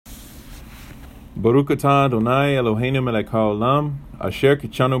Baruch atah Adonai Eloheinu melech haolam, asher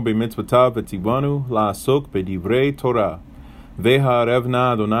kitshanu b'mitzvotav v'tzivanu la'asok b'divrei Torah.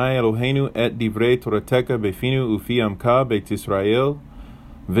 Ve'ha'arevna Adonai Eloheinu et divrei Torateka b'finu ufi amka beit Yisrael.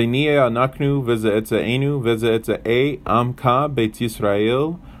 Ve'niyeh anaknu v'ze'etze'enu v'ze'etze'ei amka beit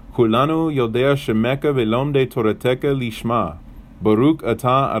Yisrael. Kulanu yodea shemeka ve'lomdei Torateka lishma. Baruch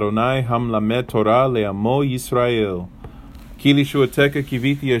atah Adonai hamlamed Torah le'amo Yisrael. Kili Shuateka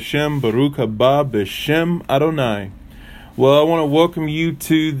Kiviti Hashem Baruch Haba B'Shem Adonai. Well, I want to welcome you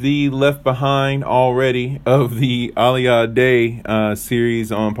to the Left Behind already of the Aliyah Day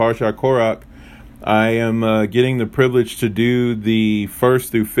series on Parshat Korach. I am getting the privilege to do the 1st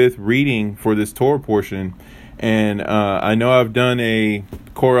through 5th reading for this Torah portion. And I know I've done a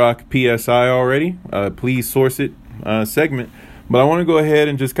Korach PSI already, please source it segment. But I want to go ahead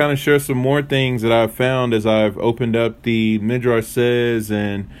and just kind of share some more things that I've found as I've opened up the Midrash Says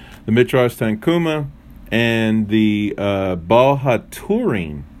and the Midrash Tanchuma and the Baal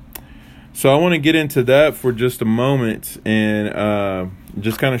HaTurim. So I want to get into that for just a moment and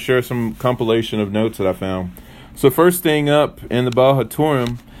just kind of share some compilation of notes that I found. So first thing up in the Baal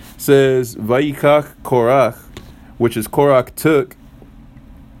HaTurim says, Vayikach Korach, which is Korach took.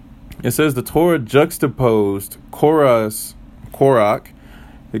 It says the Torah juxtaposed Korach's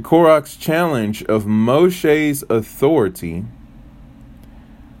challenge of Moshe's authority.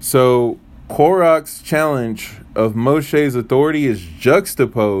 So Korach's challenge of Moshe's authority is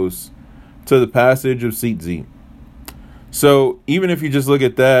juxtaposed to the passage of Tzitzit. So even if you just look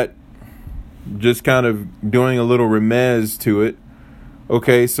at that, just kind of doing a little remez to it.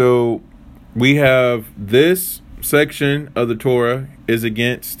 Okay, so we have this section of the Torah is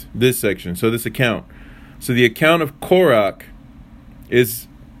against this section. So this account. So the account of Korach is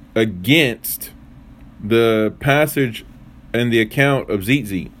against the passage and the account of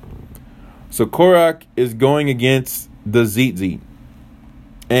Tzitzit. So Korach is going against the Tzitzit.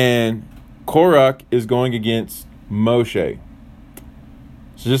 And Korach is going against Moshe.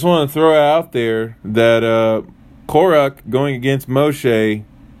 So just want to throw out there that Korach going against Moshe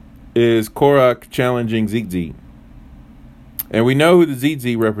is Korach challenging Tzitzit. And we know who the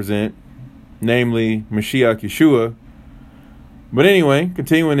Tzitzit represent, namely Mashiach Yeshua. But anyway,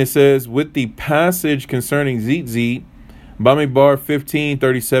 continuing, it says, with the passage concerning Tzitzit, Bamidbar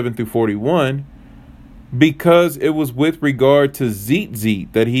 15:37 through 41, because it was with regard to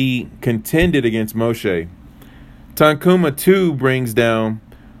Tzitzit that he contended against Moshe. Tanchuma 2 brings down,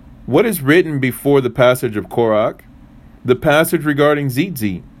 what is written before the passage of Korach? The passage regarding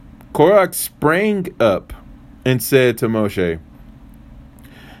Tzitzit. Korach sprang up and said to Moshe,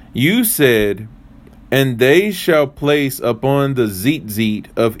 you said, and they shall place upon the Tzitzit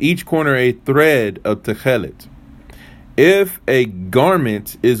of each corner a thread of techelet. If a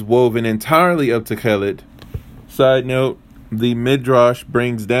garment is woven entirely of techelet, side note, the Midrash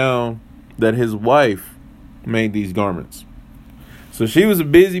brings down that his wife made these garments. So she was a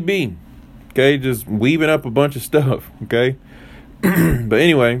busy bee, okay, just weaving up a bunch of stuff, okay. But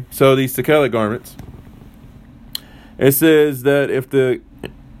anyway, so these techelet garments, it says that if the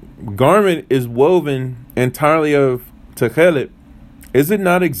garment is woven entirely of techelet, is it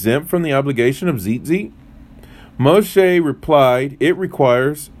not exempt from the obligation of Tzitzit? Moshe replied, it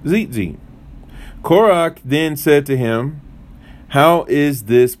requires Tzitzit. Korach then said to him, how is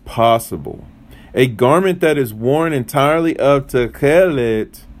this possible? A garment that is worn entirely of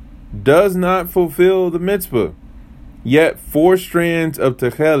techelet does not fulfill the mitzvah. Yet 4 strands of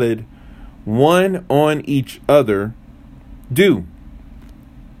techelet, one on each other, do.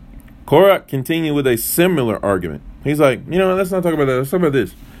 Korach continued with a similar argument. He's like, let's not talk about that. Let's talk about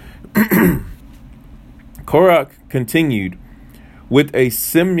this. Korach continued with a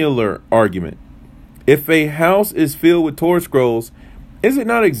similar argument. If a house is filled with Torah scrolls, is it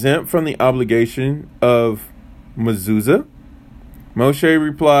not exempt from the obligation of mezuzah? Moshe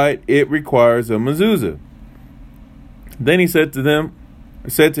replied, it requires a mezuzah. Then he said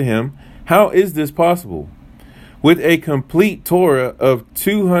to him, how is this possible? With a complete Torah of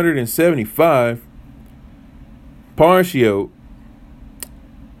 275 parshiot,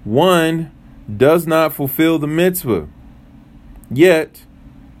 one does not fulfill the mitzvah. Yet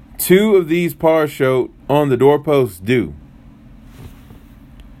 2 of these parshiot on the doorposts do.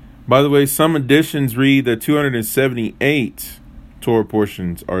 By the way, some editions read that 278 Torah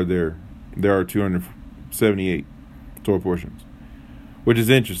portions are there. There are 278 Torah portions, which is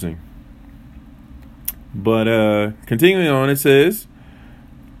interesting. But continuing on, it says,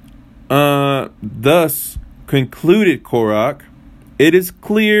 thus concluded Korach, it is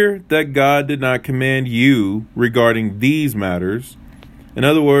clear that God did not command you regarding these matters, In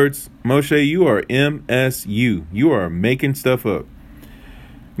other words, Moshe, you are MSU. You are making stuff up.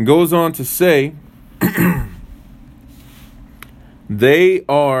 It goes on to say, they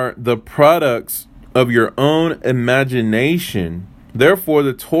are the products of your own imagination. Therefore,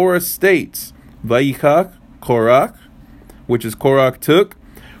 the Torah states, Vayichak, Korach, which is Korach took.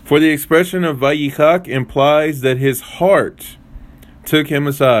 For the expression of Vayichak implies that his heart took him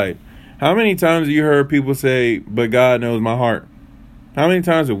aside. How many times have you heard people say, but God knows my heart? How many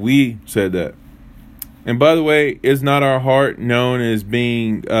times have we said that? And by the way, is not our heart known as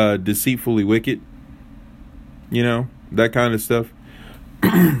being deceitfully wicked? You know, that kind of stuff.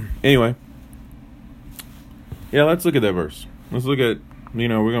 Anyway. Yeah, let's look at that verse. Let's look at, we're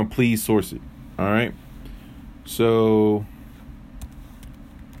going to please source it. All right. So,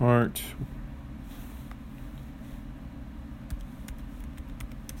 heart.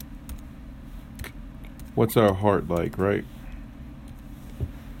 What's our heart like, right?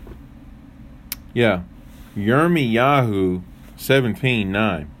 Yeah. Yirmiyahu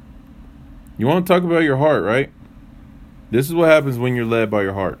 17:9. You want to talk about your heart, right? This is what happens when you're led by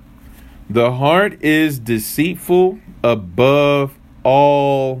your heart. The heart is deceitful above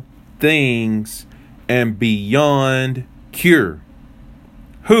all things and beyond cure.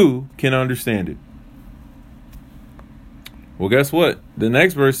 Who can understand it? Well, guess what? The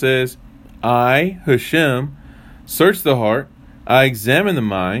next verse says, I, Hashem, search the heart, I examine the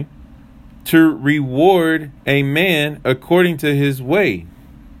mind, to reward a man according to his way,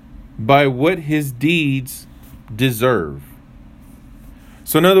 by what his deeds deserve.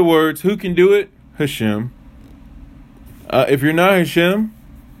 So in other words, who can do it? Hashem. If you're not Hashem,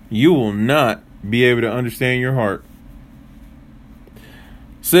 you will not be able to understand your heart.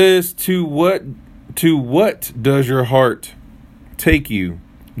 Says, to what does your heart take you?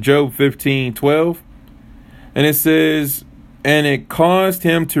 Job 15:12. And it says, and it caused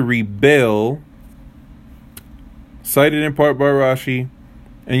him to rebel, cited in part by Rashi,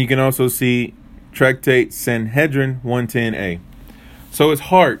 and you can also see Tractate Sanhedrin 110a. So his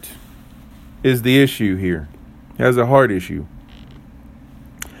heart is the issue here. He has a heart issue.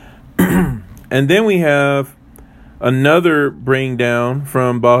 And then we have another bring down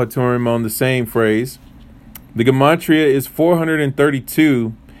from Baal HaTurim on the same phrase. The gematria is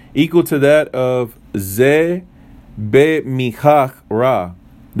 432, equal to that of Ze Be Michach Ra.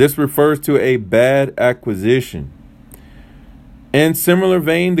 This refers to a bad acquisition. In similar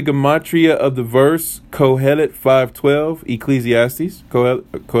vein, the gematria of the verse Kohelet 5:12, Ecclesiastes,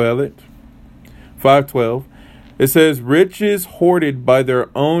 Kohelet 5:12, it says, riches hoarded by their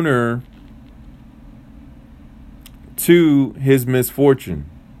owner to his misfortune.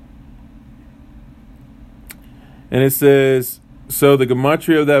 And it says, so the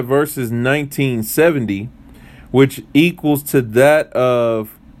gematria of that verse is 1970, which equals to that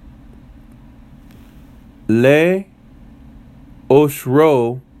of Le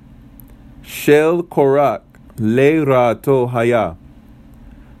Oshro Shel Korach Le Rato Haya.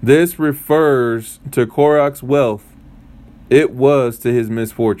 This refers to Korach's wealth. It was to his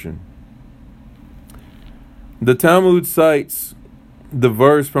misfortune. The Talmud cites the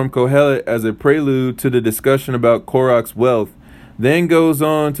verse from Kohelet as a prelude to the discussion about Korach's wealth, then goes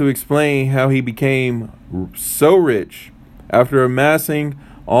on to explain how he became so rich after amassing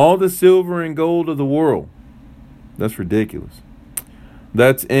all the silver and gold of the world. That's ridiculous.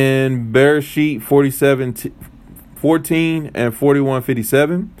 That's in Bereshit 47:14 and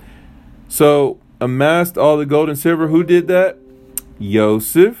 41:57. So amassed all the gold and silver. Who did that?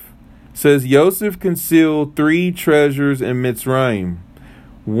 Yosef. Says Yosef concealed 3 treasures in Mitzrayim.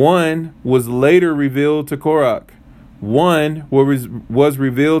 One was later revealed to Korach. One was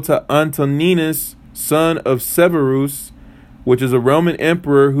revealed to Antoninus, son of Severus, which is a Roman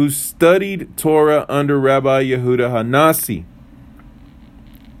emperor who studied Torah under Rabbi Yehuda Hanasi.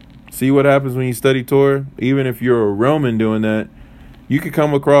 See what happens when you study Torah? Even if you're a Roman doing that, you could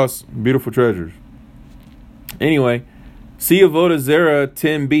come across beautiful treasures. Anyway, see Avodah Zarah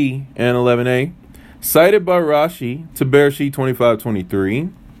 10b and 11a, cited by Rashi to Bereshit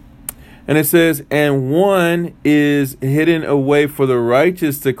 25:23. And it says, and one is hidden away for the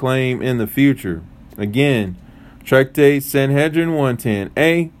righteous to claim in the future. Again, Tractate Sanhedrin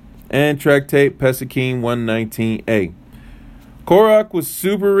 110a and Tractate Pesukim 119a. Korach was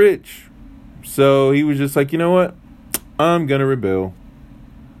super rich. So he was just like, you know what? I'm going to rebel.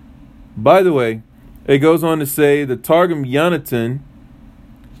 By the way, it goes on to say the Targum Yonatan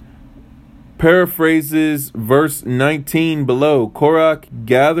paraphrases verse 19 below. Korach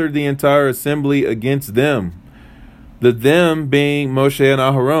gathered the entire assembly against them. The them being Moshe and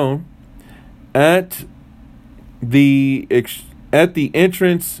Aharon at the at the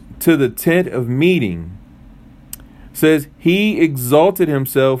entrance to the tent of meeting, says he exalted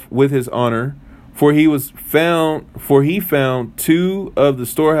himself with his honor, for he found two of the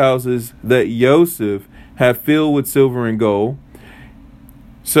storehouses that Joseph had filled with silver and gold.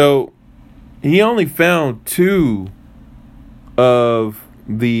 So he only found two of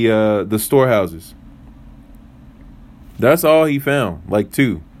the storehouses. That's all he found, like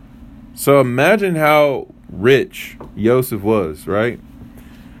two. So imagine how rich Joseph was, right?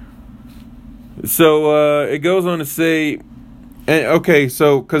 So it goes on to say, and okay,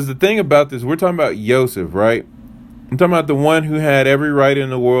 so because the thing about this, we're talking about Joseph, right? I'm talking about the one who had every right in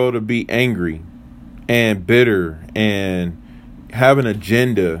the world to be angry and bitter and have an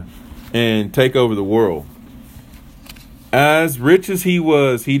agenda and take over the world. As rich as he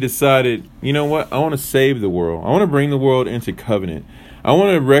was, he decided, you know what? I want to save the world. I want to bring the world into covenant. I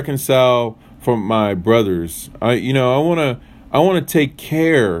want to reconcile for my brothers. I want to take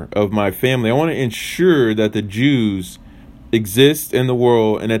care of my family. I want to ensure that the Jews exist in the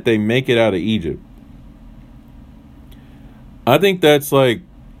world and that they make it out of Egypt. I think that's like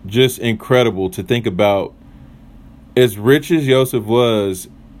just incredible to think about. As rich as Joseph was,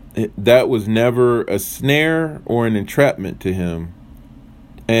 that was never a snare or an entrapment to him.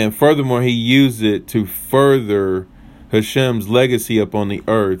 And furthermore, he used it to further Hashem's legacy upon the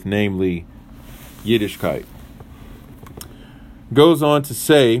earth, namely Yiddishkeit. Goes on to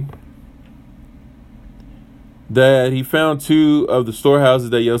say that he found two of the storehouses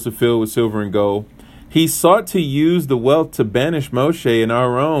that Joseph filled with silver and gold. He sought to use the wealth to banish Moshe and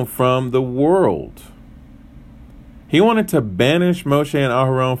Aaron from the world. He wanted to banish Moshe and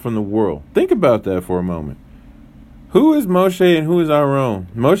Aaron from the world. Think about that for a moment. Who is Moshe and who is Aaron?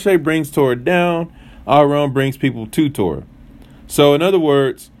 Moshe brings Torah down. Aaron brings people to Torah. So in other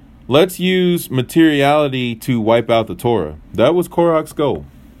words, let's use materiality to wipe out the Torah. That was Korach's goal.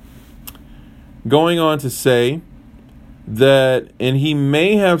 Going on to say that, and he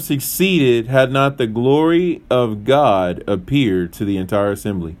may have succeeded had not the glory of God appeared to the entire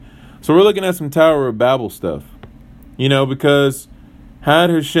assembly. So we're looking at some Tower of Babel stuff. Because had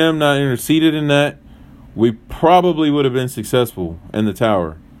Hashem not interceded in that, we probably would have been successful in the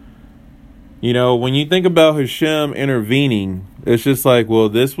tower. When you think about Hashem intervening, it's just like, well,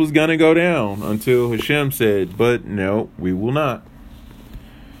 this was going to go down until Hashem said, but no, we will not.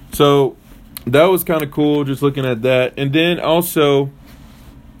 So that was kind of cool just looking at that. And then also,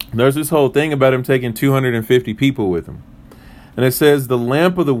 there's this whole thing about him taking 250 people with him. And it says, the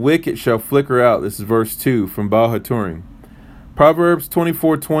lamp of the wicked shall flicker out. This is verse 2 from Baal HaTurim. Proverbs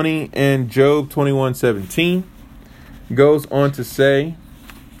 24:20 and Job 21:17 goes on to say,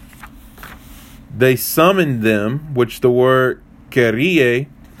 they summoned them, which the word kerie,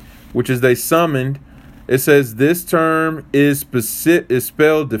 which is they summoned. It says this term is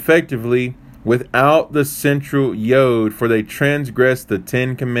spelled defectively without the central yod, for they transgressed the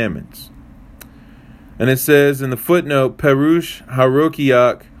 10 commandments. And it says in the footnote, Perush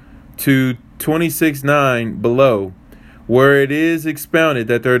Harokiak to 26:9 below, where it is expounded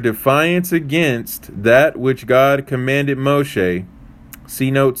that their defiance against that which God commanded Moshe, see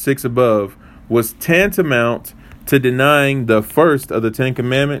note 6 above, was tantamount to denying the first of the 10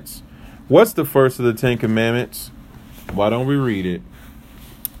 commandments. What's the first of the 10 commandments? Why don't we read it?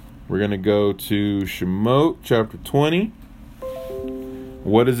 We're going to go to Shemot chapter 20.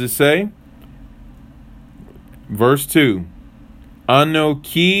 What does it say? Verse 2.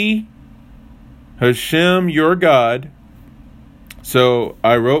 Anoki Hashem your God. So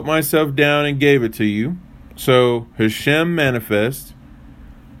I wrote myself down and gave it to you. So Hashem manifest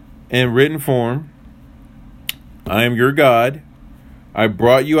in written form. I am your God. I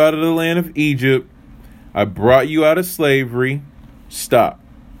brought you out of the land of Egypt. I brought you out of slavery. Stop.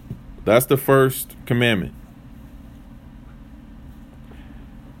 That's the first commandment.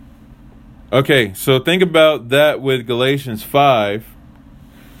 Okay, so think about that with Galatians 5.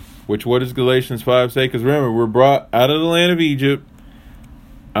 Which, what does Galatians 5 say? Because remember, we're brought out of the land of Egypt,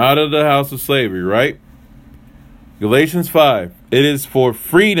 out of the house of slavery, right? Galatians 5. It is for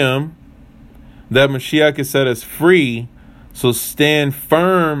freedom that Mashiach has set us free. So stand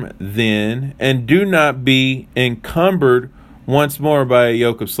firm then, and do not be encumbered once more by a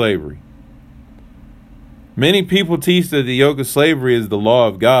yoke of slavery. Many people teach that the yoke of slavery is the law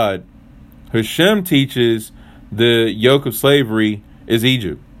of God. Hashem teaches the yoke of slavery is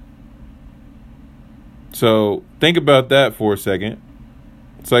Egypt. So think about that for a second.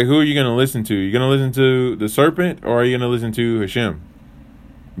 It's like, who are you going to listen to? You're going to listen to the serpent, or are you going to listen to Hashem?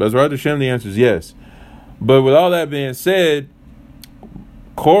 Bezrat Hashem, the answer is yes. But with all that being said,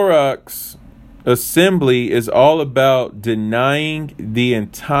 Korach's assembly is all about denying the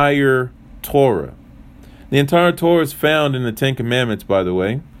entire Torah. The entire Torah is found in the Ten Commandments, by the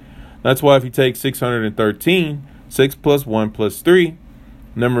way. That's why if you take 613, 6 plus 1 plus 3,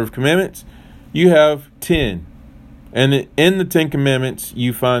 number of commandments, you have 10. And in the 10 commandments,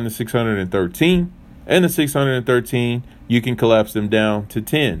 you find the 613. And the 613, you can collapse them down to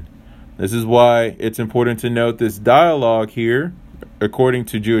 10. This is why it's important to note this dialogue here, according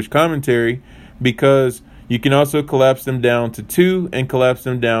to Jewish commentary, because you can also collapse them down to 2 and collapse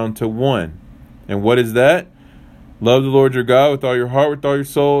them down to 1. And what is that? Love the Lord your God with all your heart, with all your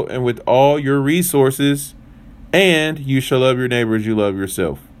soul, and with all your resources, and you shall love your neighbor as you love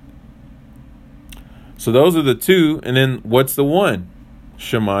yourself. So those are the 2, and then what's the 1?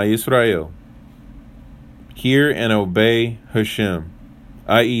 Shema Yisrael. Hear and obey Hashem.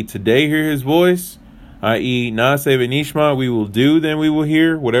 I.e., today hear his voice, i.e., Naaseh v'nishma, we will do, then we will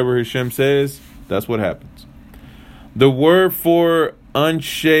hear. Whatever Hashem says, that's what happens. The word for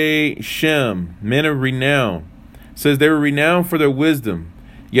Anshe Shem, men of renown, says they were renowned for their wisdom,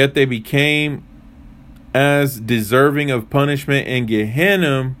 yet they became as deserving of punishment in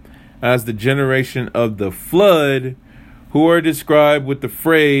Gehenna as the generation of the flood, who are described with the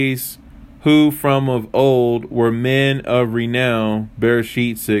phrase, who from of old were men of renown,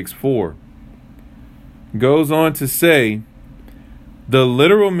 Bereshit 6:4. Goes on to say, the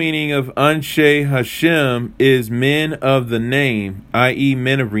literal meaning of Anshe Hashem is men of the name, i.e.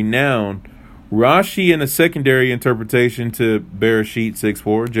 men of renown. Rashi, in a secondary interpretation to Bereshit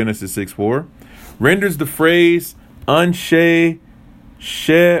 6:4, Genesis 6:4, renders the phrase Anshe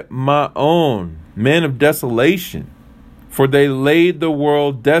Shemaon, men of desolation, for they laid the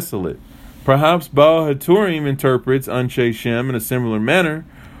world desolate. Perhaps Baal HaTurim interprets Anshe Shem in a similar manner,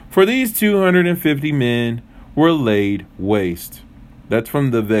 for these 250 men were laid waste. That's from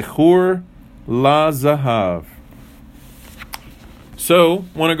the Vechur La Zahav. So,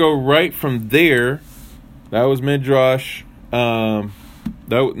 want to go right from there. That was Midrash. That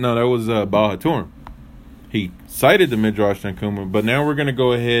was Baal HaTurim. He cited the Midrash Tanchuma, but now we're going to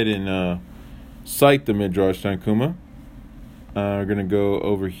go ahead and cite the Midrash Tanchuma. We're going to go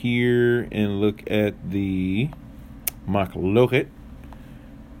over here and look at the Machloket.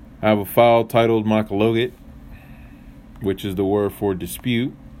 I have a file titled Machloket, which is the word for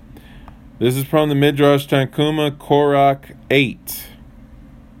dispute. This is from the Midrash Tanchuma, Korach 8.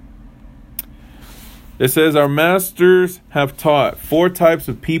 It says, our masters have taught 4 types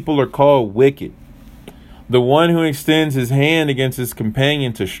of people are called wicked. The one who extends his hand against his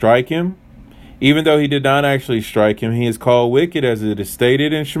companion to strike him, even though he did not actually strike him, he is called wicked, as it is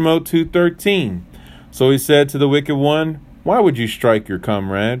stated in Shemot 2:13. So he said to the wicked one, why would you strike your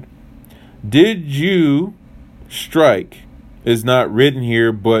comrade? Did you strike is not written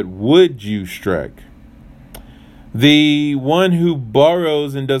here, but would you strike? The one who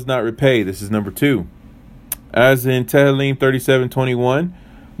borrows and does not repay. This is number 2. As in Tehillim 37:21,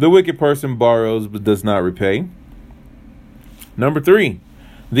 the wicked person borrows but does not repay. Number 3.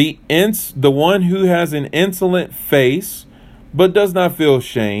 The one who has an insolent face but does not feel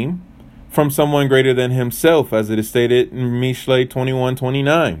shame from someone greater than himself, as it is stated in Mishlei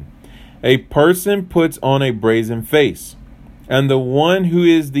 21:29. A person puts on a brazen face, and the one who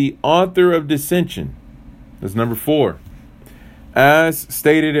is the author of dissension. That's number 4. As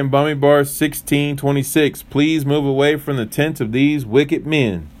stated in Bamidbar 16:26, please move away from the tents of these wicked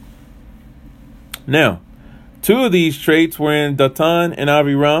men. Now, 2 of these traits were in Datan and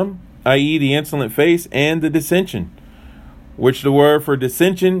Aviram, i.e. the insolent face and the dissension, which the word for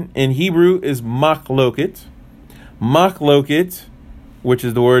dissension in Hebrew is machloket. Machloket, which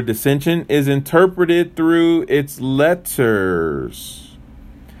is the word dissension, is interpreted through its letters.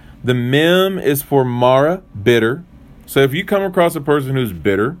 The mem is for mara, bitter. So if you come across a person who's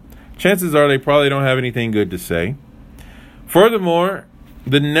bitter, chances are they probably don't have anything good to say. Furthermore,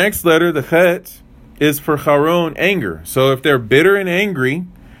 the next letter, the chet, is for charon, anger. So if they're bitter and angry,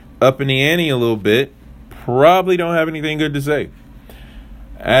 up in the ante a little bit, probably don't have anything good to say.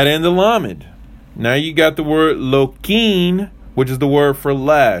 Add in the lamed. Now you got the word lokin, which is the word for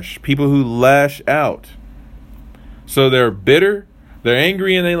lash. People who lash out. So they're bitter, they're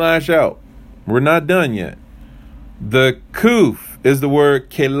angry, and they lash out. We're not done yet. The kuf is the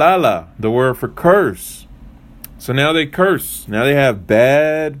word kelala, the word for curse. So now they curse. Now they have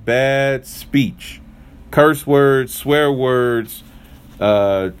bad speech. Curse words, swear words,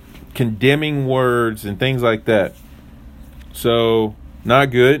 condemning words, and things like that. So,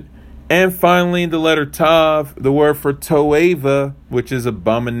 not good. And finally, the letter tav, the word for toeva, which is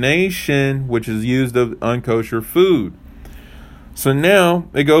abomination, which is used of unkosher food. So now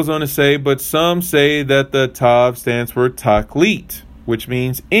it goes on to say, but some say that the Tav stands for Taklit, which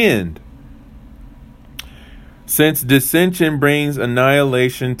means end. Since dissension brings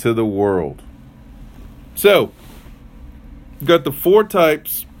annihilation to the world. So, you got the 4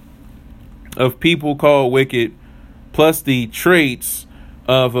 types of people called wicked, plus the traits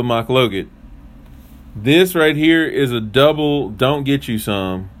of a Machloket. This right here is a double don't get you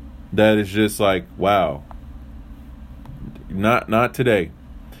some that is just like, wow. Not today.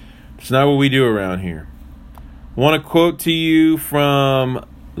 It's not what we do around here. I want to quote to you from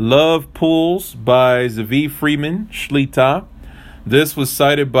Love Pools by Zavi Freeman, Shlita. This was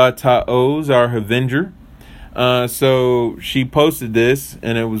cited by Ta'oz, our Havenger. So she posted this,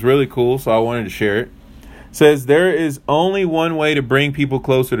 and it was really cool, so I wanted to share it. It says, there is only one way to bring people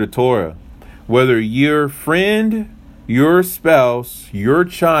closer to Torah, whether your friend, your spouse, your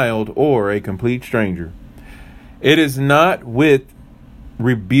child, or a complete stranger. It is not with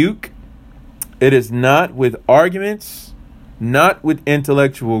rebuke. It is not with arguments, not with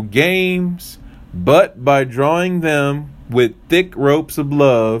intellectual games, but by drawing them with thick ropes of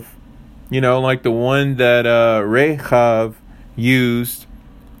love, like the one that Rechav used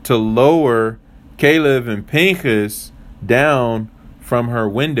to lower Caleb and Pinchas down from her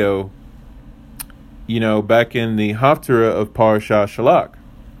window, back in the Haftarah of Parashah Shalach.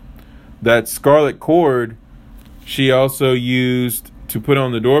 That scarlet cord she also used to put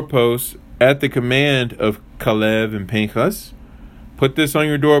on the doorpost at the command of Caleb and Pinchas. Put this on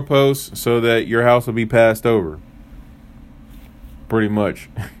your doorpost so that your house will be passed over. Pretty much.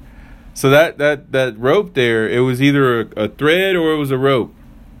 So that rope there, it was either a thread or it was a rope.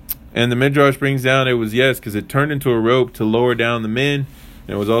 And the Midrash brings down it was yes, because it turned into a rope to lower down the men.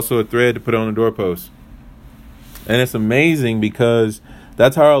 And it was also a thread to put on the doorpost. And it's amazing because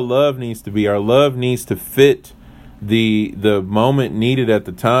that's how our love needs to be. Our love needs to fit the moment needed at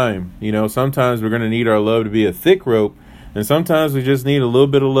the time. Sometimes we're going to need our love to be a thick rope, and sometimes we just need a little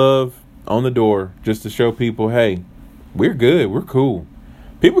bit of love on the door just to show people, hey, we're good, we're cool.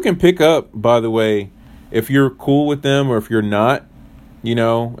 People can pick up, by the way, if you're cool with them or if you're not.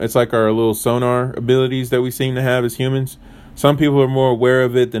 It's like our little sonar abilities that we seem to have as humans. Some people are more aware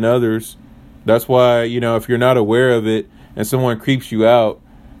of it than others. That's why, if you're not aware of it and someone creeps you out,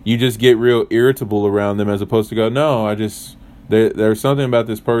 you just get real irritable around them, as opposed to go, no, there's something about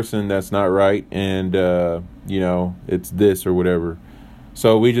this person that's not right, and it's this or whatever.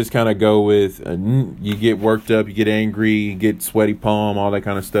 So we just kind of go with, you get worked up, you get angry, you get sweaty palm, all that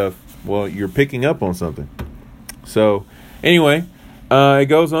kind of stuff. Well, you're picking up on something. So anyway, it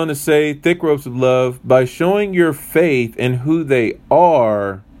goes on to say, thick ropes of love, by showing your faith in who they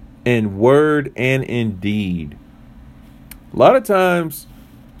are in word and in deed. A lot of times,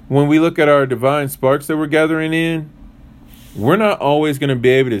 when we look at our divine sparks that we're gathering in, we're not always going to be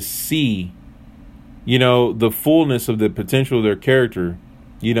able to see, the fullness of the potential of their character,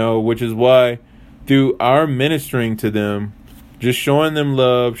 which is why through our ministering to them, just showing them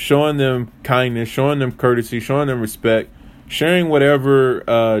love, showing them kindness, showing them courtesy, showing them respect, sharing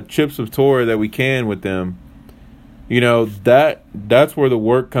whatever chips of Torah that we can with them, that's where the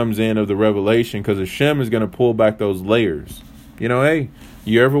work comes in of the revelation, because Hashem is going to pull back those layers. Hey,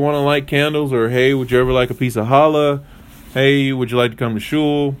 you ever want to light candles? Or, hey, would you ever like a piece of challah? Hey, would you like to come to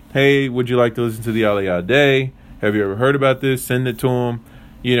shul? Hey, would you like to listen to the Aliyah Day? Have you ever heard about this? Send it to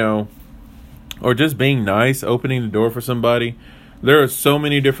them, or just being nice, opening the door for somebody. There are so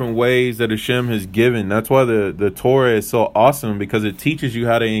many different ways that Hashem has given. That's why the Torah is so awesome, because it teaches you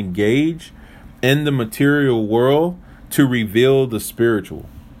how to engage in the material world to reveal the spiritual.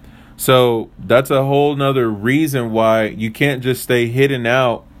 So that's a whole nother reason why you can't just stay hidden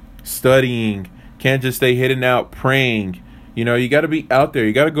out studying, can't just stay hidden out praying. You got to be out there.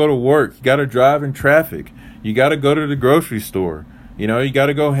 You got to go to work. You got to drive in traffic. You got to go to the grocery store. You got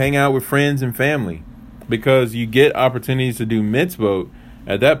to go hang out with friends and family, because you get opportunities to do mitzvot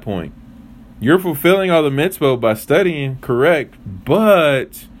at that point. You're fulfilling all the mitzvot by studying, correct,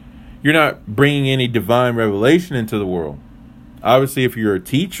 but you're not bringing any divine revelation into the world. Obviously, if you're a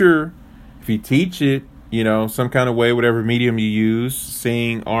teacher, if you teach it, some kind of way, whatever medium you use,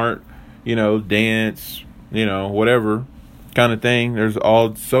 sing, art, dance, whatever kind of thing. There's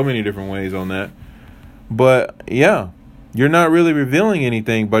so many different ways on that. But yeah, you're not really revealing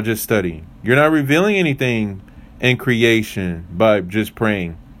anything by just studying. You're not revealing anything in creation by just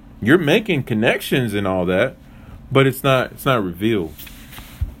praying. You're making connections and all that, but it's not revealed.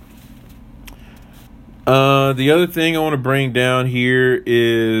 The other thing I want to bring down here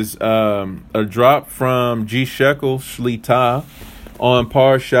is a drop from G. Shekel Shlita on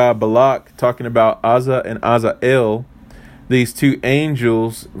Parashah Balak, talking about Asa and Azael. these two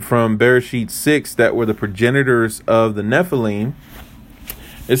angels from Bereshit 6 that were the progenitors of the Nephilim.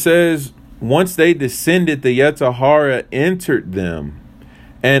 It says, once they descended, the Yetzer Hara entered them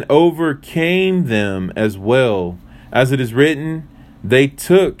and overcame them as well. As it is written, they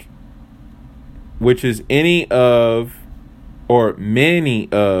took, which is any of, or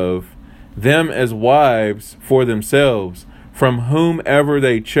many of, them as wives for themselves, from whomever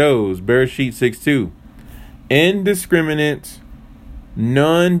they chose. Bereshit 6:2. Indiscriminate,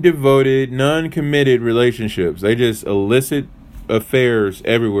 non-devoted, non-committed relationships. They just illicit affairs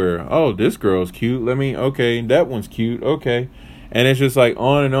everywhere. Oh, this girl's cute. Okay, that one's cute. Okay. And it's just like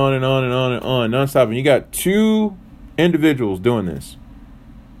on and on and on and on and on, nonstop. And you got two individuals doing this.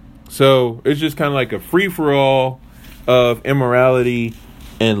 So it's just kind of like a free-for-all of immorality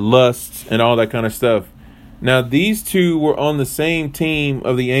and lust and all that kind of stuff. Now, these two were on the same team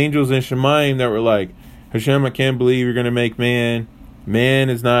of the angels in Shemaim that were like, Hashem, I can't believe you're going to make man. Man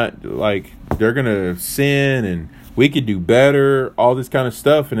is not, like, they're going to sin and we could do better, all this kind of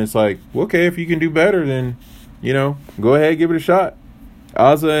stuff. And it's like, okay, if you can do better, then, go ahead, give it a shot.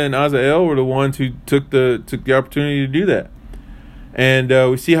 Azza and Azael were the ones who took the opportunity to do that. And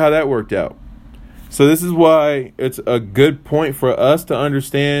we see how that worked out. So this is why it's a good point for us to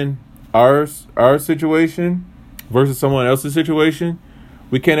understand our situation versus someone else's situation.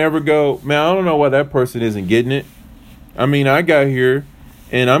 We can't ever go, man, I don't know why that person isn't getting it. I mean, I got here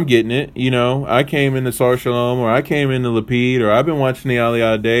and I'm getting it. I came into Sar Shalom, or I came into Lapid, or I've been watching the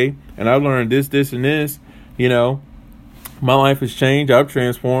Aliyah Day and I've learned this, and this. My life has changed. I've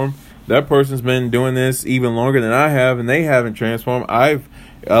transformed. That person's been doing this even longer than I have, and they haven't transformed. I've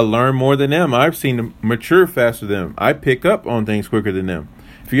learned more than them. I've seen them mature faster than them. I pick up on things quicker than them.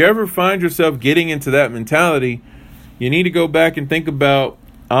 If you ever find yourself getting into that mentality, you need to go back and think about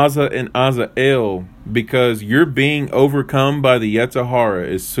Azza and Azael, because you're being overcome by the Yetzer Hara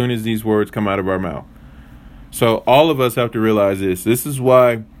as soon as these words come out of our mouth. So all of us have to realize this. This is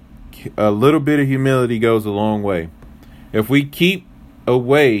why a little bit of humility goes a long way. If we keep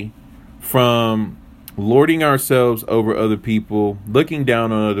away from lording ourselves over other people, looking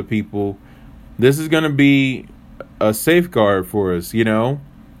down on other people, this is going to be a safeguard for us.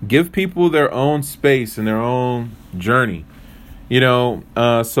 Give people their own space and their own journey.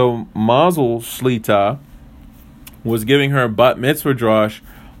 So Mazel Shlita was giving her bat mitzvah drosh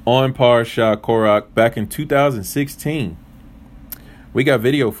on Parashah Korach back in 2016. We got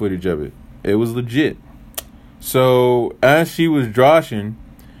video footage of it. It was legit. So as she was droshing,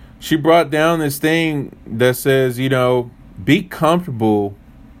 she brought down this thing that says, be comfortable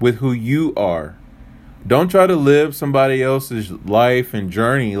with who you are. Don't try to live somebody else's life and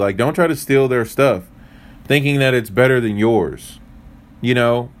journey. Like, don't try to steal their stuff, thinking that it's better than yours,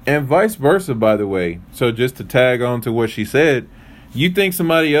 and vice versa, by the way. So just to tag on to what she said, you think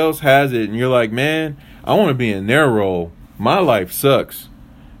somebody else has it and you're like, man, I want to be in their role. My life sucks.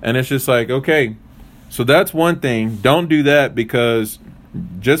 And it's just like, okay, so that's one thing. Don't do that, because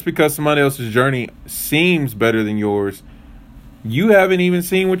just because somebody else's journey seems better than yours, you haven't even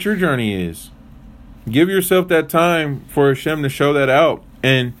seen what your journey is. Give yourself that time for Hashem to show that out.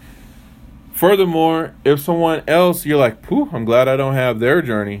 And furthermore, if someone else, you're like, pooh, I'm glad I don't have their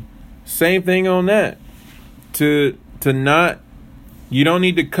journey. Same thing on that. You don't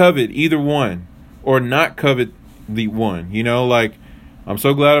need to covet either one, or not covet the one. Like, I'm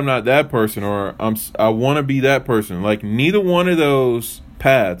so glad I'm not that person, or I want to be that person. Like, neither one of those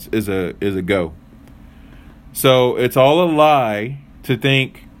paths is a go. So it's all a lie to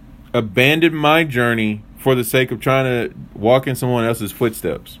think, abandon my journey for the sake of trying to walk in someone else's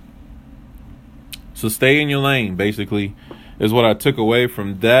footsteps. So stay in your lane, basically, is what I took away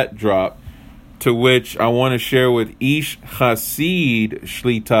from that drop, to which I want to share with Ish Hasid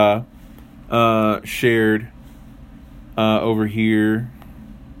Shlita shared over here.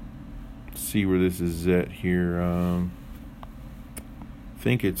 Let's see where this is at here. I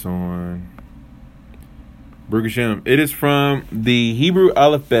think it's on Baruch Hashem. It is from the Hebrew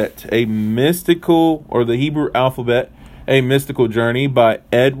Alphabet, the Hebrew Alphabet, a mystical journey by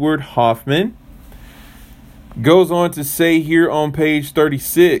Edward Hoffman. Goes on to say here on page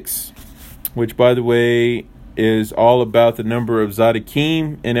 36, which, by the way, is all about the number of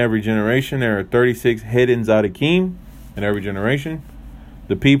Tzaddikim in every generation. There are 36 hidden Tzaddikim in every generation.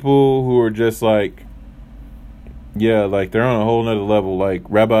 The people who are just like, they're on a whole nother level, like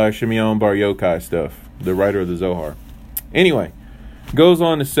Rabbi Shimeon Bar Yochai stuff, the writer of the Zohar. Anyway, goes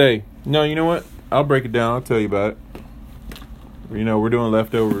on to say, no, you know what? I'll break it down. I'll tell you about it. We're doing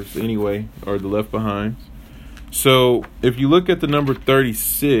leftovers anyway, or the left behinds. So if you look at the number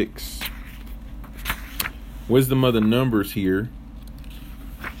 36, wisdom of the numbers here.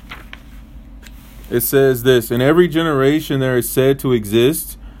 It says this: in every generation there is said to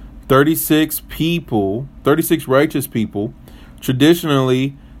exist 36 righteous people.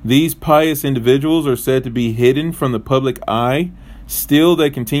 Traditionally, these pious individuals are said to be hidden from the public eye. Still, they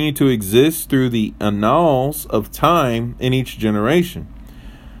continue to exist through the annals of time in each generation.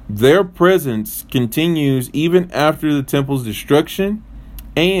 Their presence continues even after the temple's destruction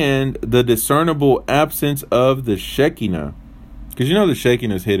and the discernible absence of the Shekinah. Because you know the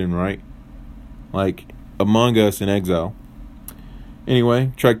Shekinah is hidden, right? Like among us in exile.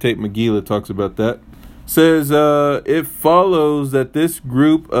 Anyway, Tractate Megillah talks about that. Says it follows that this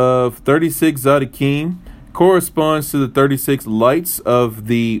group of 36 Tzaddikim corresponds to the 36 lights of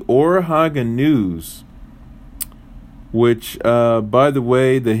the Or HaGanuz, which, by the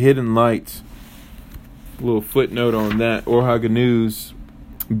way, the hidden light, a little footnote on that, Or HaGanuz,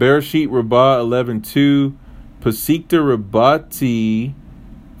 Bereshit Rabbah 11:2, Pesikta Rabbati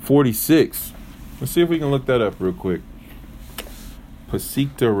 46. Let's see if we can look that up real quick.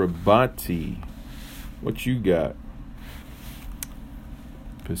 Pesikta Rabbati. What you got?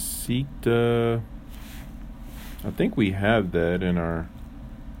 Pesikta. I think we have that in our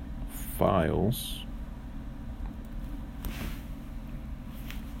files.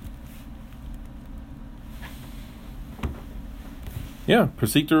 Yeah,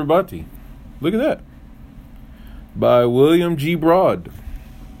 Pesikta Rabbati. Look at that. By William G. Broad.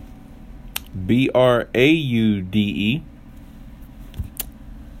 Braude.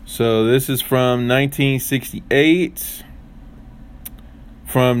 So this is from 1968.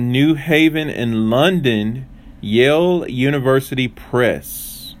 From New Haven in London, Yale University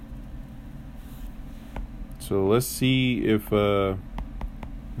Press. So let's see if the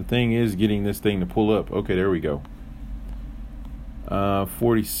thing is getting this thing to pull up. Okay, there we go.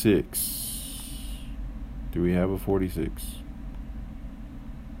 46. Do we have a 46?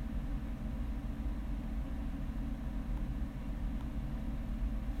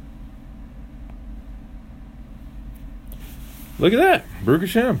 Look at that. Baruch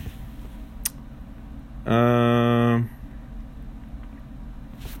Hashem.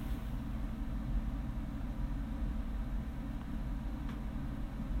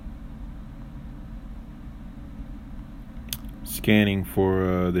 Scanning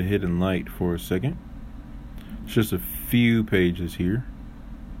for the hidden light for a second. It's just a few pages here.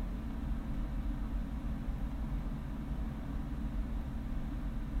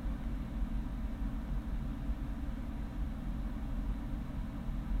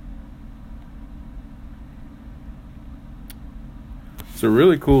 It's a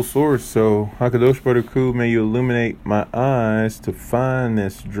really cool source, so Hakadosh Baruch Hu, may you illuminate my eyes to find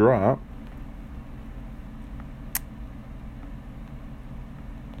this drop.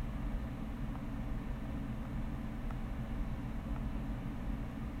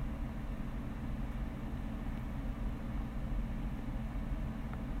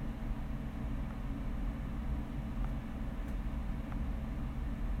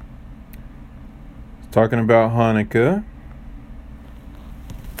 Talking about Hanukkah.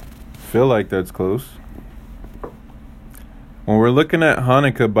 Feel like that's close. When we're looking at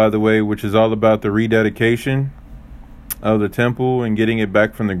Hanukkah, by the way, which is all about the rededication of the temple and getting it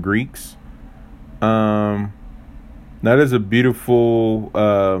back from the Greeks, that is a beautiful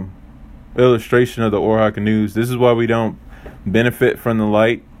illustration of the Or HaGanuz. This is why we don't benefit from the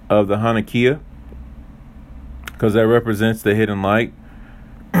light of the Hanukkah, because that represents the hidden light,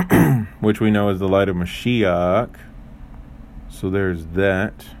 which we know is the light of Mashiach. So there's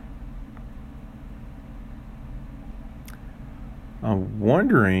that. I'm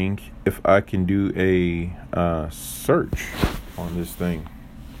wondering if I can do a search on this thing.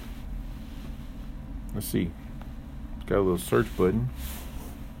 Let's see. It's got a little search button.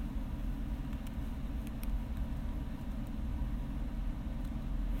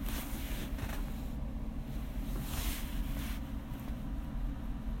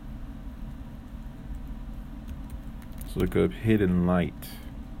 Let's look up hidden light.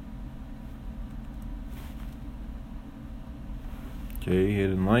 Okay,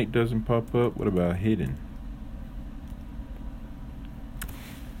 hidden light doesn't pop up. What about hidden?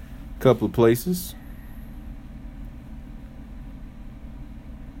 Couple of places.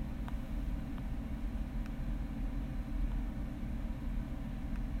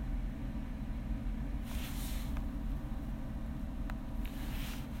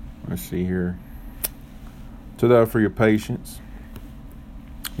 Let's see here. To that for your patience.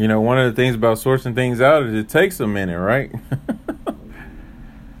 You know, one of the things about sourcing things out is it takes a minute, right?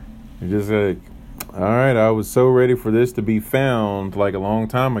 You're just like, all right, I was so ready for this to be found like a long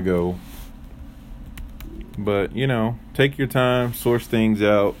time ago. But, take your time, source things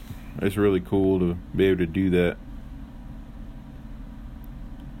out. It's really cool to be able to do that.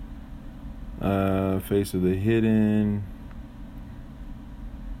 Face of the hidden.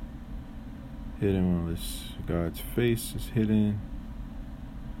 Hidden while this God's face is hidden.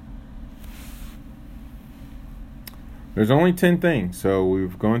 There's only 10 things, so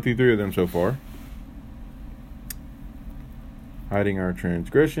we've gone through 3 of them so far. Hiding our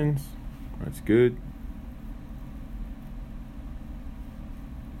transgressions. That's good.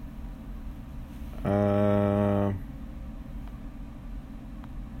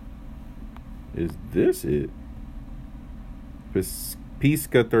 Is this it?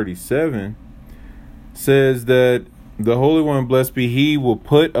 Pisca 37 says that the Holy One, blessed be He, will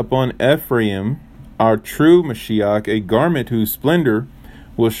put upon Ephraim, our true Mashiach, a garment whose splendor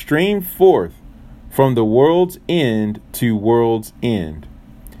will stream forth from the world's end to world's end.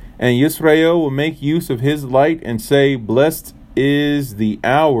 And Yisrael will make use of his light and say, blessed is the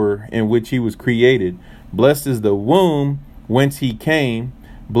hour in which he was created. Blessed is the womb whence he came.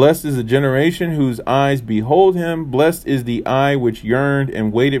 Blessed is the generation whose eyes behold him. Blessed is the eye which yearned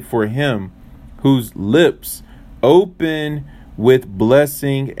and waited for him, whose lips open with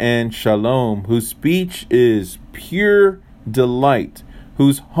blessing and shalom, whose speech is pure delight,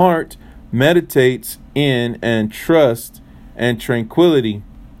 whose heart meditates in and trust and tranquility.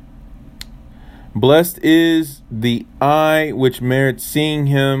 Blessed is the eye which merits seeing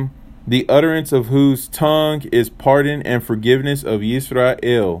him, the utterance of whose tongue is pardon and forgiveness of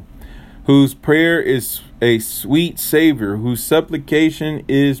Yisrael, whose prayer is a sweet savor, whose supplication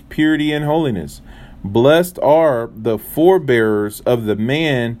is purity and holiness. Blessed are the forebearers of the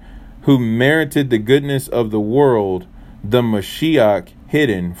man who merited the goodness of the world, the Mashiach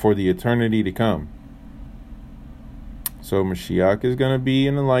hidden for the eternity to come. So Mashiach is going to be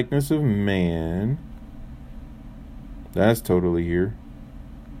in the likeness of man. That's totally here.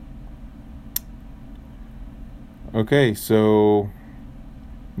 Okay, so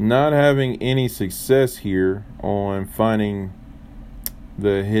not having any success here on finding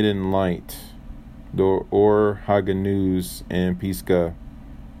the hidden light, the Or Haganuz and Pisca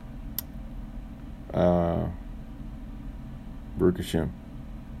Baruch Hashem.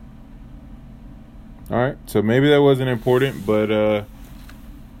 Alright, so maybe that wasn't important, but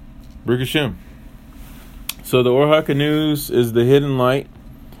Baruch Hashem. So the Or HaKanuz is the hidden light.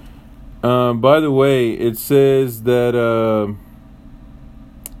 By the way, it says that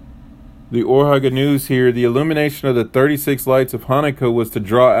the Or HaKanuz here, the illumination of the 36 lights of Hanukkah was to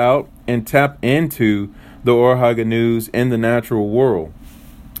draw out and tap into the Or HaKanuz in the natural world.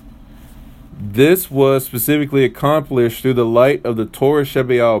 This was specifically accomplished through the light of the Torah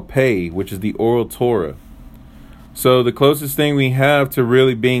Shebe'al Pei, which is the oral Torah. So the closest thing we have to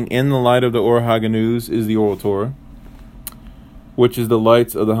really being in the light of the Or HaKanuz is the oral Torah, which is the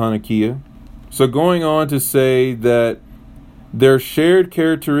lights of the Hanukkah. So going on to say that their shared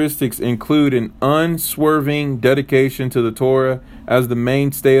characteristics include an unswerving dedication to the Torah as the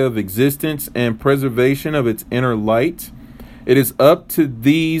mainstay of existence and preservation of its inner light. It is up to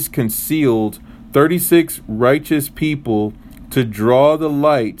these concealed 36 righteous people to draw the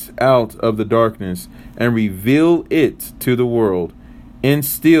light out of the darkness and reveal it to the world, in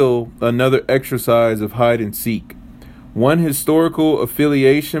still another exercise of hide and seek. One historical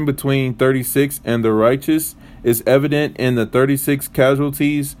affiliation between 36 and the righteous is evident in the 36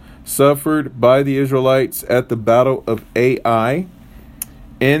 casualties suffered by the Israelites at the Battle of Ai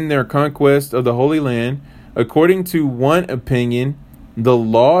in their conquest of the Holy Land. According to one opinion, the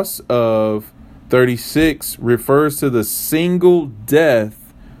loss of 36 refers to the single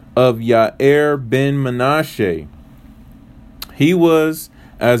death of Yair ben Menashe. He was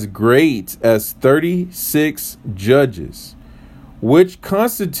as great as 36 judges, which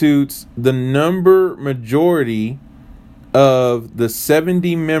constitutes the number majority of the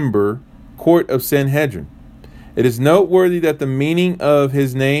 70-member court of Sanhedrin. It is noteworthy that the meaning of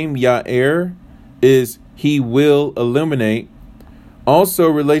his name, Yair, is he will illuminate, also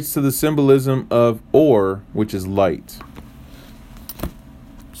relates to the symbolism of Or, which is light.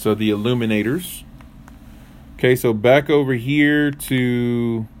 So the illuminators. Okay, so back over here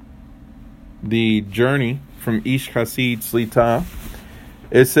to the journey from Ish Hasid Slita.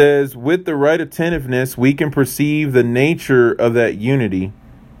 It says, with the right attentiveness, we can perceive the nature of that unity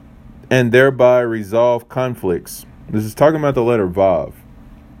and thereby resolve conflicts. This is talking about the letter Vav.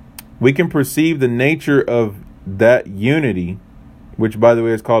 We can perceive the nature of that unity, which, by the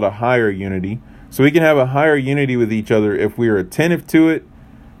way, is called a higher unity. So we can have a higher unity with each other if we are attentive to it.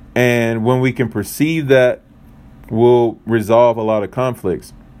 And when we can perceive that, we'll resolve a lot of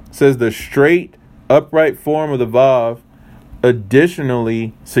conflicts. It says the straight upright form of the Vav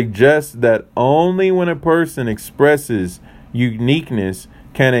additionally suggests that only when a person expresses uniqueness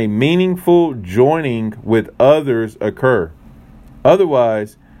can a meaningful joining with others occur.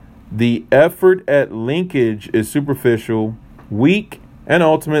 Otherwise, the effort at linkage is superficial, weak, and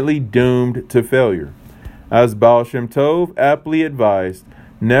ultimately doomed to failure. As Baal Shem Tov aptly advised,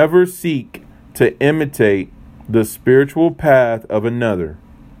 never seek to imitate the spiritual path of another.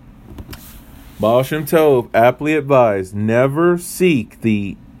 Baal Shem Tov aptly advised, never seek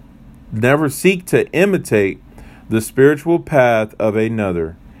to imitate the spiritual path of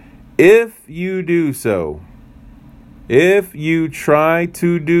another. If you do so, if you try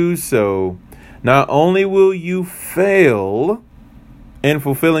to do so, not only will you fail in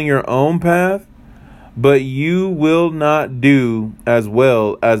fulfilling your own path, but you will not do as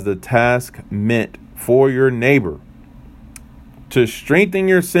well as the task meant for your neighbor. To strengthen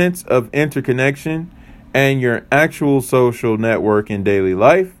your sense of interconnection and your actual social network in daily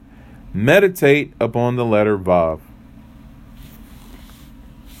life, meditate upon the letter Vav.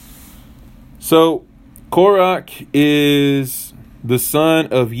 So, Korach is the son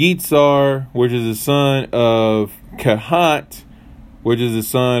of Yitzhar, which is the son of Kehat, which is the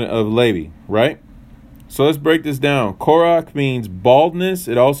son of Levi, right? So let's break this down. Korach means baldness.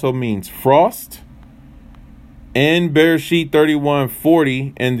 It also means frost. In Bereshit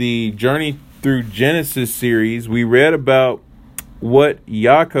 31:40, in the Journey Through Genesis series, we read about what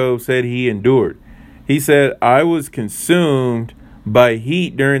Yaakov said he endured. He said, I was consumed by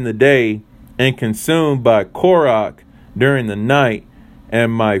heat during the day and consumed by Korach during the night,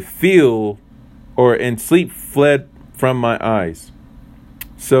 and my and sleep fled from my eyes.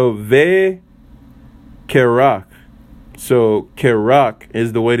 So Kerach. So Kerach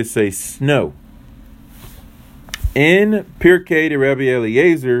is the way to say snow. In Pirkei de Rabbi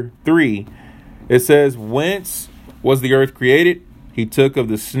Eliezer 3, it says, whence was the earth created? He took of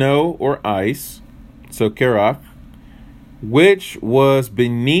the snow or ice, so Kerach, which was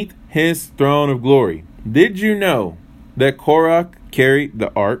beneath his throne of glory. Did you know that Korach carried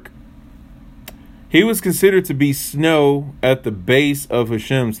the ark? He was considered to be snow at the base of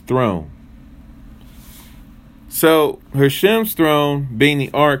Hashem's throne. So Hashem's throne being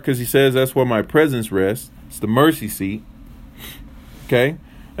the ark, because he says that's where my presence rests. It's the mercy seat. Okay?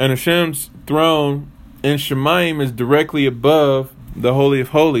 And Hashem's throne in Shemayim is directly above the Holy of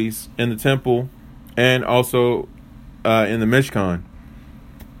Holies in the temple and also in the Mishkan.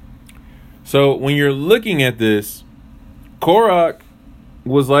 So when you're looking at this, Korach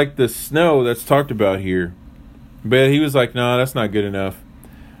was like the snow that's talked about here. But he was like, no, that's not good enough.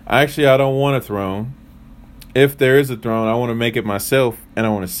 Actually, I don't want a throne. If there is a throne, I want to make it myself and I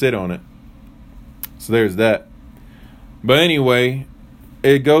want to sit on it. So there's that. But anyway,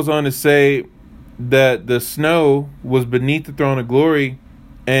 it goes on to say that the snow was beneath the throne of glory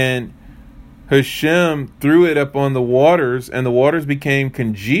and Hashem threw it up on the waters and the waters became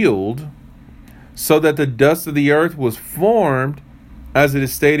congealed so that the dust of the earth was formed. As it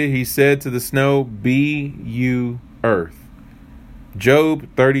is stated, he said to the snow, be you earth. Job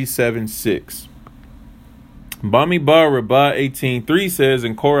 37:6. Bamidbar Rabbah 18:3 says,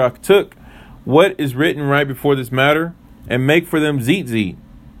 and Korach took what is written right before this matter and make for them tzitzit.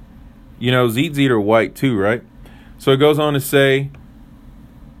 You know, tzitzit are white too, right? So it goes on to say,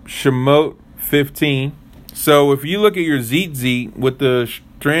 Shemot 15. So if you look at your tzitzit with the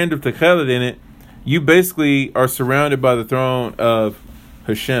strand of techelet in it, you basically are surrounded by the throne of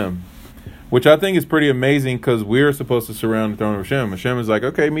Hashem, which I think is pretty amazing because we're supposed to surround the throne of Hashem. Hashem is like,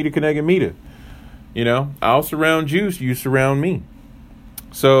 okay, Mita Keneged Mita. You know, I'll surround you, you surround me.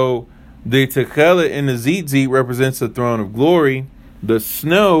 So the techelet in the tzitzit represents the throne of glory. The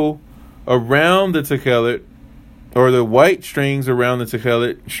snow around the techelet, or the white strings around the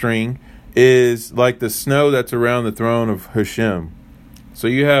techelet string, is like the snow that's around the throne of Hashem. So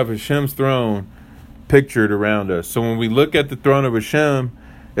you have Hashem's throne pictured around us. So when we look at the throne of Hashem,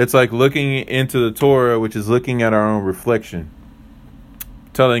 it's like looking into the Torah, which is looking at our own reflection,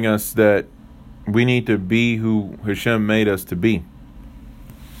 telling us that we need to be who Hashem made us to be.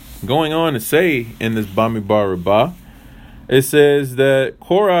 Going on to say in this Bamidbar Rabbah, it says that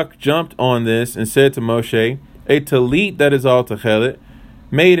Korach jumped on this and said to Moshe, a talit that is all techelet,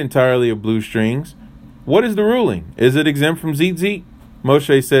 made entirely of blue strings. What is the ruling? Is it exempt from tzitzit?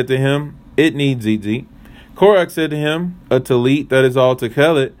 Moshe said to him, it needs tzitzit. Korach said to him, a talit that is all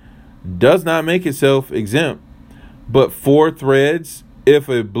techelet does not make itself exempt, but 4 threads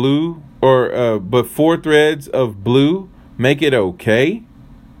of blue make it okay.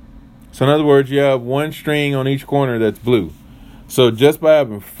 So in other words, you have 1 string on each corner that's blue. So just by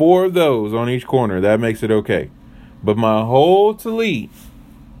having 4 of those on each corner, that makes it okay. But my whole tallit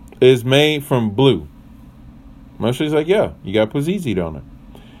is made from blue. Moshe's like, yeah, you got to put tzitzit on it.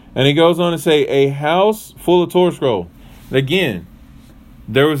 And he goes on to say, a house full of Torah scroll. Again,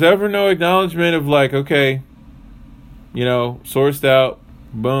 there was ever no acknowledgement of like, okay, sourced out,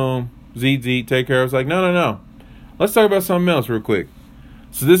 boom, tzitzit, take care of it. It's like, no. Let's talk about something else real quick.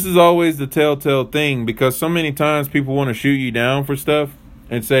 So this is always the telltale thing, because so many times people want to shoot you down for stuff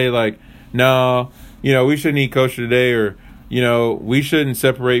and say like, no, we shouldn't eat kosher today, or, we shouldn't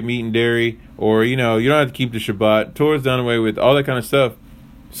separate meat and dairy, or, you don't have to keep the Shabbat. Torah's done away with, all that kind of stuff.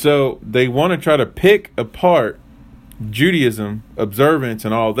 So they want to try to pick apart Judaism, observance,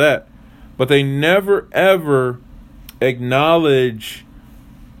 and all that, but they never ever acknowledge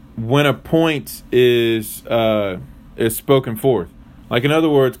when a point is spoken forth. Like, in other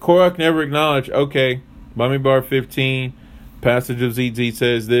words, Korach never acknowledged, okay, Bamidbar 15, passage of Tzitzit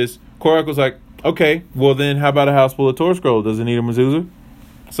says this. Korach was like, okay, well then how about a house full of Torah scroll? Does it need a mezuzah?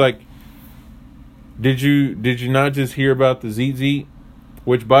 It's like, did you not just hear about the Tzitzit?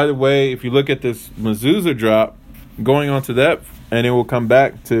 Which, by the way, if you look at this mezuzah drop, going on to that, and it will come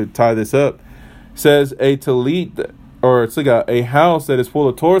back to tie this up, says a talit, or a house that is full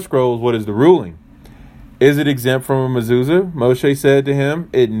of Torah scrolls, what is the ruling? Is it exempt from a mezuzah? Moshe said to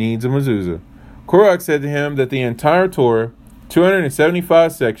him, it needs a mezuzah. Korach said to him that the entire Torah,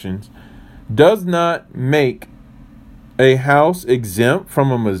 275 sections, does not make a house exempt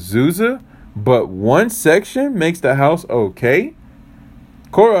from a mezuzah, but one section makes the house okay?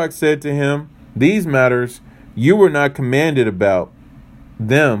 Korach said to him, these matters you were not commanded about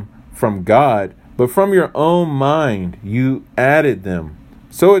them from God, but from your own mind you added them.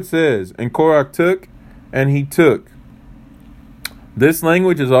 So it says, and Korach took, and he took. This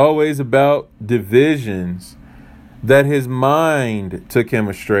language is always about divisions, that his mind took him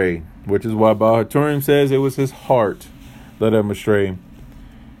astray, which is why Baal HaTurim says it was his heart led him astray.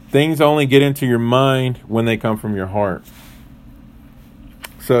 Things only get into your mind when they come from your heart.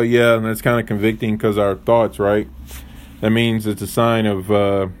 So yeah, that's kind of convicting, because our thoughts, right? That means it's a sign of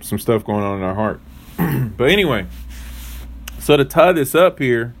some stuff going on in our heart. But anyway, so to tie this up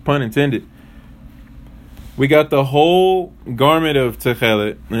here, pun intended, we got the whole garment of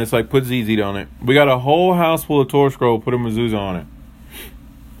Techelet, and it's like, put tzitzit on it. We got a whole house full of Torah scroll, put a mezuzah on it.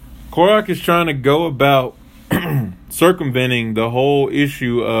 Korach is trying to go about circumventing the whole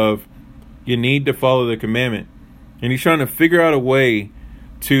issue of you need to follow the commandment. And he's trying to figure out a way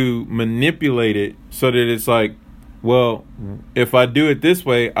to manipulate it so that it's like, well, if I do it this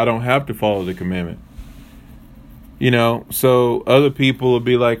way, I don't have to follow the commandment. So other people will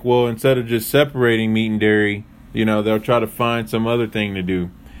be like, well, instead of just separating meat and dairy, they'll try to find some other thing to do.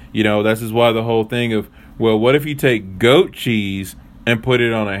 This is why the whole thing of, well, what if you take goat cheese and put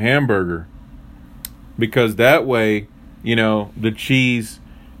it on a hamburger? Because that way, the cheese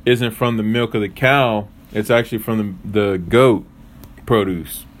isn't from the milk of the cow. It's actually from the goat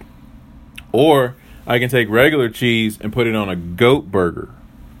produce. Or I can take regular cheese and put it on a goat burger,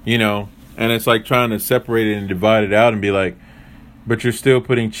 and it's like trying to separate it and divide it out and be like, but you're still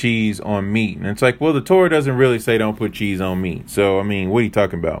putting cheese on meat. And it's like, well, the Torah doesn't really say don't put cheese on meat. So, I mean, what are you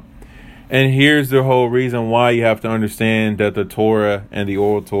talking about? And here's the whole reason why you have to understand that the Torah and the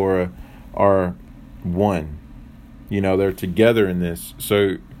oral Torah are one. They're together in this.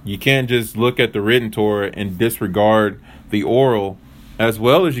 So you can't just look at the written Torah and disregard the oral, as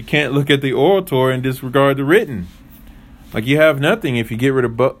well as you can't look at the oral Torah and disregard the written. Like, you have nothing if you get rid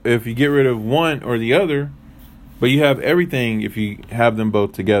of one or the other, but you have everything if you have them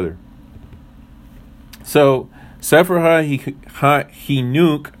both together. So Sefer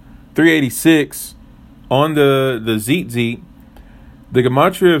HaChinuk 386 on the Tzitzit. The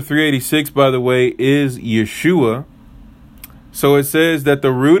gematria of 386, by the way, is Yeshua. So it says that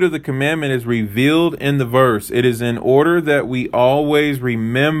the root of the commandment is revealed in the verse. It is in order that we always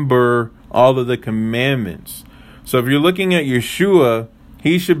remember all of the commandments. So if you're looking at Yeshua,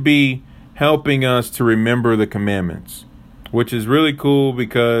 he should be helping us to remember the commandments, which is really cool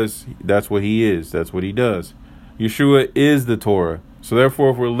because that's what he is. That's what he does. Yeshua is the Torah. So therefore,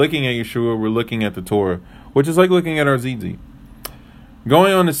 if we're looking at Yeshua, we're looking at the Torah, which is like looking at our tzitzit.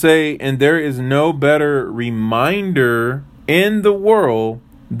 Going on to say, and there is no better reminder in the world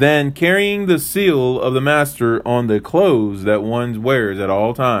than carrying the seal of the master on the clothes that one wears at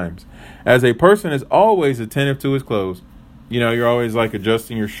all times. As a person is always attentive to his clothes. You're always like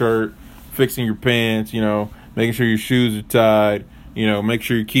adjusting your shirt, fixing your pants, making sure your shoes are tied, make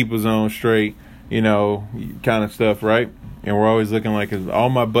sure your keeper's on straight, kind of stuff, right? And we're always looking like, is all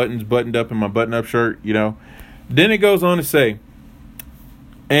my buttons buttoned up in my button-up shirt, Then it goes on to say,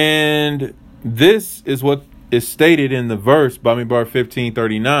 And this is what is stated in the verse, Bamidbar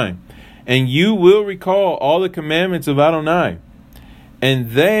 15:39. And you will recall all the commandments of Adonai,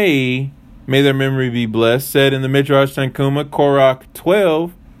 and they, may their memory be blessed, said in the Midrash Tanchuma, Korach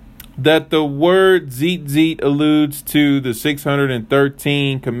 12, that the word zitzit alludes to the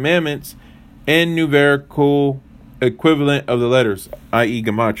 613 commandments and numerical equivalent of the letters, i.e.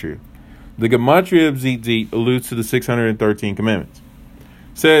 gematria. The gematria of zitzit alludes to the 613 commandments.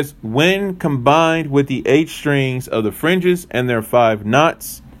 Says, when combined with the 8 strings of the fringes and their 5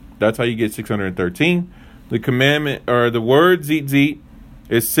 knots, that's how you get 613. The commandment, or the word zitzit,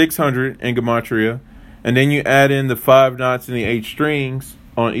 is 600 in gematria, and then you add in the 5 knots and the 8 strings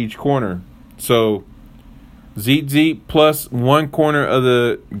on each corner. So zitzit plus 1 corner of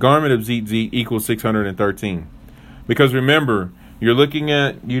the garment of zitzit equals 613. Because remember, you're looking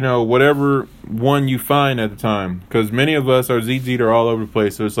at, whatever one you find at the time. Because many of us, our zitzit are all over the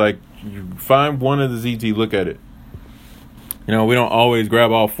place. So it's like, you find one of the zitzit, look at it. We don't always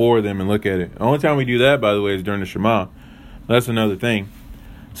grab all 4 of them and look at it. The only time we do that, by the way, is during the Shema. That's another thing.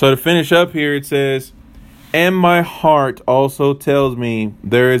 So to finish up here, it says, and my heart also tells me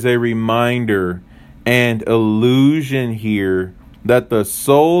there is a reminder and illusion here that the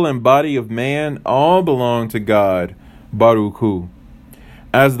soul and body of man all belong to God, Baruch Hu.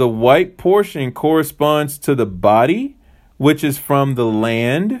 As the white portion corresponds to the body, which is from the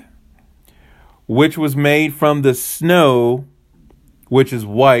land, which was made from the snow, which is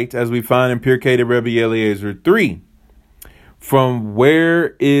white, as we find in Pirkei de Rebbe Eliezer 3. From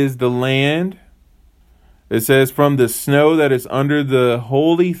where is the land? It says, from the snow that is under the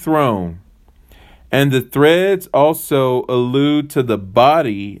holy throne. And the threads also allude to the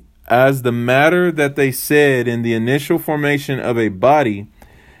body, as the matter that they said in the initial formation of a body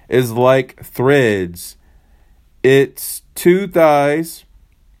is like threads. Its 2 thighs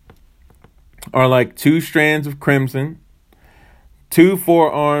are like 2 strands of crimson, 2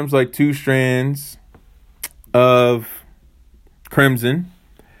 forearms like 2 strands of crimson.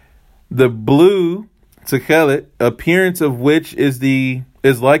 The blue Techelet, appearance of which is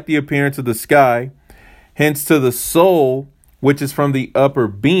like the appearance of the sky, hence to the soul, which is from the upper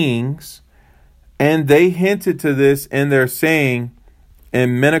beings. And they hinted to this in their saying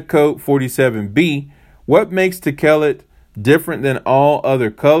in Menachot 47b, what makes Techelet different than all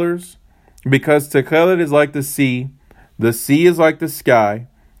other colors? Because Techelet is like the sea is like the sky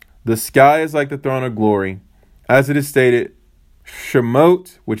is like the throne of glory, as it is stated,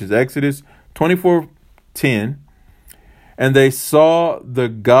 Shemot, which is Exodus 24:10, and they saw the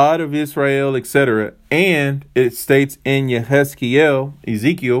God of Israel, etc. And it states in Ezekiel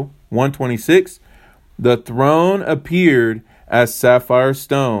 1:26, the throne appeared as sapphire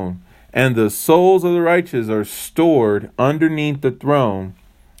stone, and the souls of the righteous are stored underneath the throne.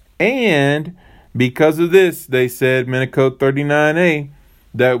 And because of this, they said, Menachot 39a,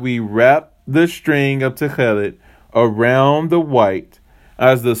 that we wrap the string of Techelet around the white,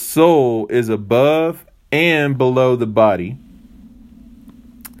 as the soul is above and below the body.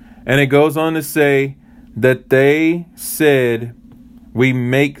 And it goes on to say that they said, we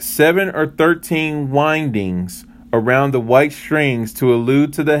make 7 or 13 windings around the white strings to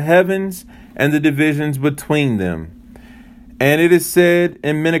allude to the heavens and the divisions between them. And it is said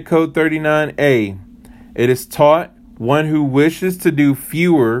in Menachot 39a, it is taught, one who wishes to do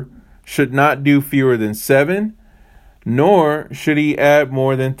fewer should not do fewer than 7, nor should he add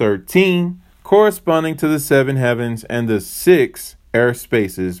more than 13, corresponding to the 7 heavens and the 6 air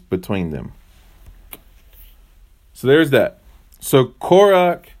spaces between them. So there's that. So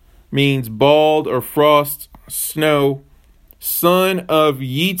Korach means bald or frost, snow, son of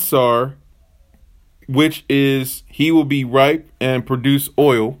Yitzhar, which is he will be ripe and produce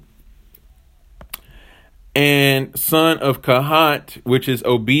oil, and son of Kahat, which is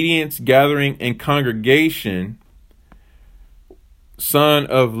obedience, gathering, and congregation, son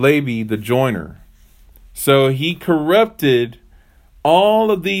of Levi, the joiner. So he corrupted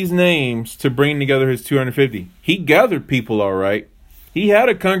all of these names to bring together his 250. He gathered people, all right. He had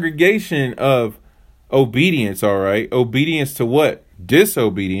a congregation of obedience, all right. Obedience to what?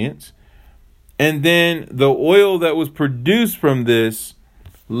 Disobedience. And then the oil that was produced from this,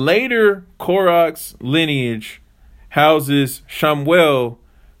 later Korach's lineage houses Shamuel,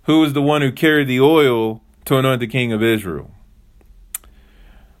 who was the one who carried the oil to anoint the king of Israel.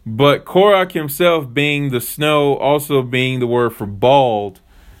 But Korach himself being the snow, also being the word for bald,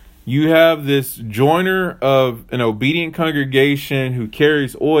 you have this joiner of an obedient congregation who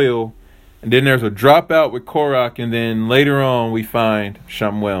carries oil, and then there's a dropout with Korach, and then later on we find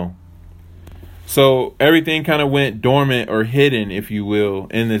Shamuel. So everything kind of went dormant or hidden, if you will,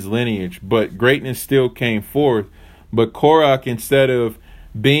 in this lineage. But greatness still came forth. But Korach, instead of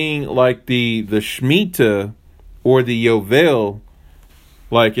being like the Shemitah or the Yovel,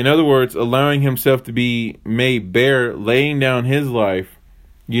 like, in other words, allowing himself to be made bare, laying down his life,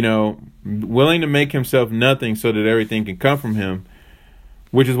 willing to make himself nothing so that everything can come from him,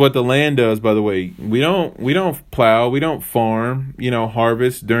 which is what the land does, by the way. We don't plow, we don't farm,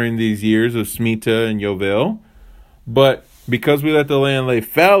 harvest during these years of Shemitah and Yovel. But because we let the land lay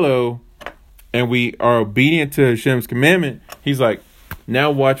fallow and we are obedient to Hashem's commandment, he's like, now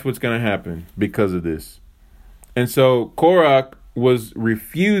watch what's going to happen because of this. And so Korach was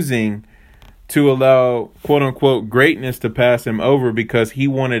refusing to allow, quote unquote, greatness to pass him over because he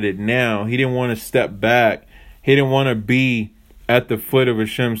wanted it now. He didn't want to step back. He didn't want to be at the foot of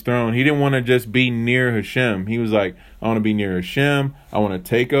Hashem's throne. He didn't want to just be near Hashem. He was like, I want to be near Hashem. I want to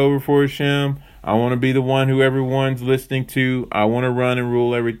take over for Hashem. I want to be the one who everyone's listening to. I want to run and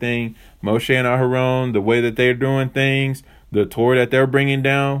rule everything. Moshe and Aharon, the way that they're doing things, the Torah that they're bringing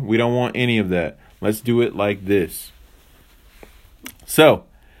down, we don't want any of that. Let's do it like this. So,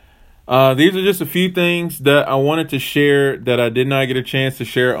 these are just a few things that I wanted to share that I did not get a chance to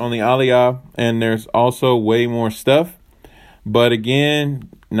share on the Aliyah. And there's also way more stuff. But again,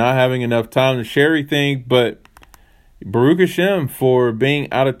 not having enough time to share everything. But Baruch Hashem for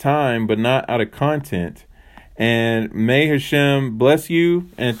being out of time, but not out of content. And may Hashem bless you.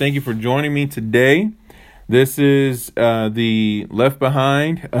 And thank you for joining me today. This is the Left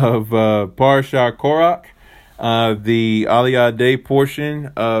Behind of Parashah Korach. The Aliyah Day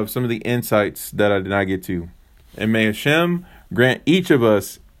portion of some of the insights that I did not get to. And may Hashem grant each of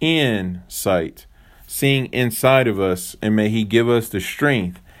us insight, seeing inside of us, and may He give us the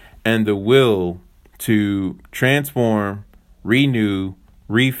strength and the will to transform, renew,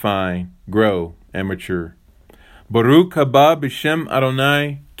 refine, grow, and mature. Baruch haba b'shem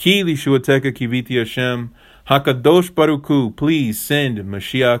Adonai, ki lishuateka kiviti Hashem, Hakadosh Baruch Hu, please send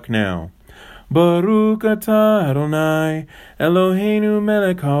Mashiach now. Baruch atah Adonai, Eloheinu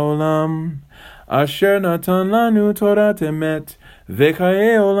melech haolam, asher natan lanu Torah emet,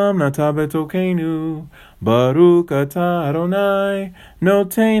 v'chaye olam nata betokenu. Baruch atah Adonai,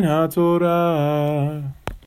 noten haTorah.